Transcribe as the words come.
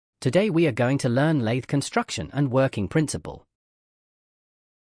Today we are going to learn lathe construction and working principle.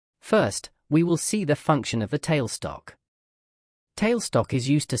 First, we will see the function of the tailstock. Tailstock is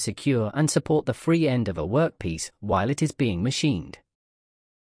used to secure and support the free end of a workpiece while it is being machined.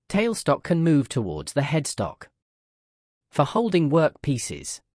 Tailstock can move towards the headstock for holding work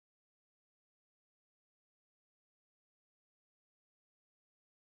pieces.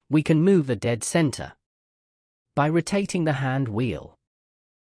 We can move the dead center by rotating the hand wheel.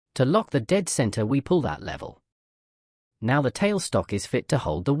 To lock the dead center, we pull that level. Now the tailstock is fit to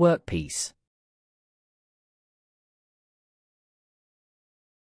hold the workpiece.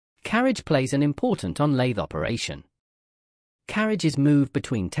 Carriage plays an important on lathe operation. Carriage is moved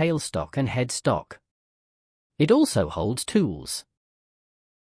between tailstock and headstock. It also holds tools.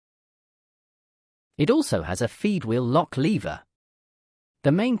 It also has a feed wheel lock lever.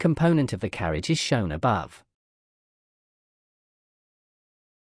 The main component of the carriage is shown above.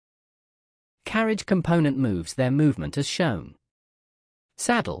 Carriage component moves their movement as shown.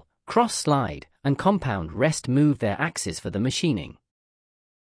 Saddle, cross slide, and compound rest move their axes for the machining.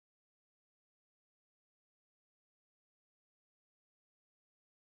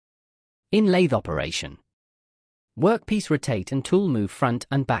 In lathe operation, workpiece rotate and tool move front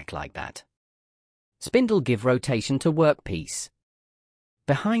and back like that. Spindle give rotation to workpiece.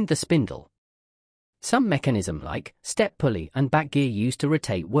 Behind the spindle, some mechanism like step pulley and back gear used to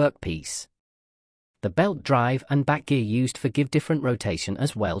rotate workpiece. The belt drive and back gear used for give different rotation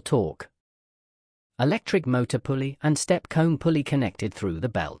as well torque. Electric motor pulley and step cone pulley connected through the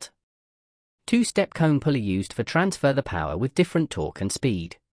belt. Two step cone pulley used for transfer the power with different torque and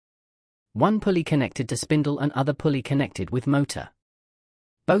speed. One pulley connected to spindle and other pulley connected with motor.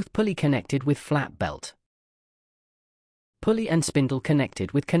 Both pulley connected with flat belt. Pulley and spindle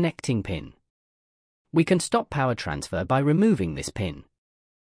connected with connecting pin. We can stop power transfer by removing this pin.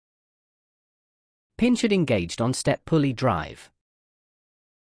 Pin should engaged on step pulley drive.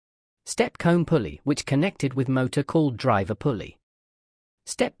 Step cone pulley which connected with motor called driver pulley.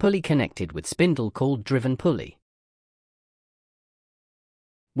 Step pulley connected with spindle called driven pulley.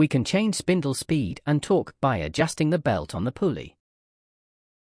 We can change spindle speed and torque by adjusting the belt on the pulley.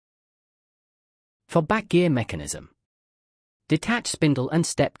 For back gear mechanism, detach spindle and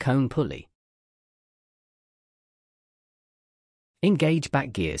step cone pulley. Engage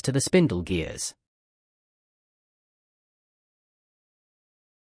back gears to the spindle gears.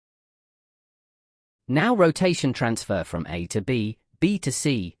 Now rotation transfer from A to B, B to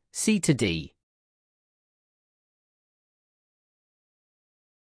C, C to D.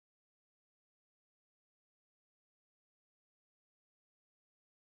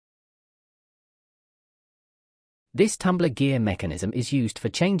 This tumbler gear mechanism is used for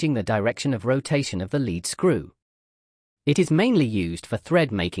changing the direction of rotation of the lead screw. It is mainly used for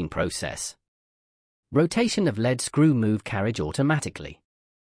thread making process. Rotation of lead screw move carriage automatically.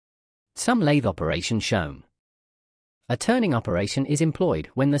 Some lathe operation shown. A turning operation is employed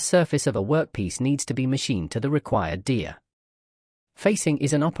when the surface of a workpiece needs to be machined to the required dia. Facing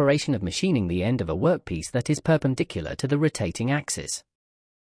is an operation of machining the end of a workpiece that is perpendicular to the rotating axis.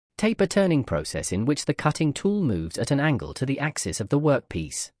 Taper turning process in which the cutting tool moves at an angle to the axis of the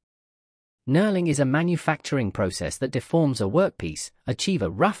workpiece. Knurling is a manufacturing process that deforms a workpiece, achieve a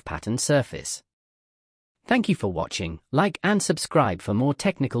rough pattern surface. Thank you for watching, like and subscribe for more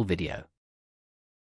technical video.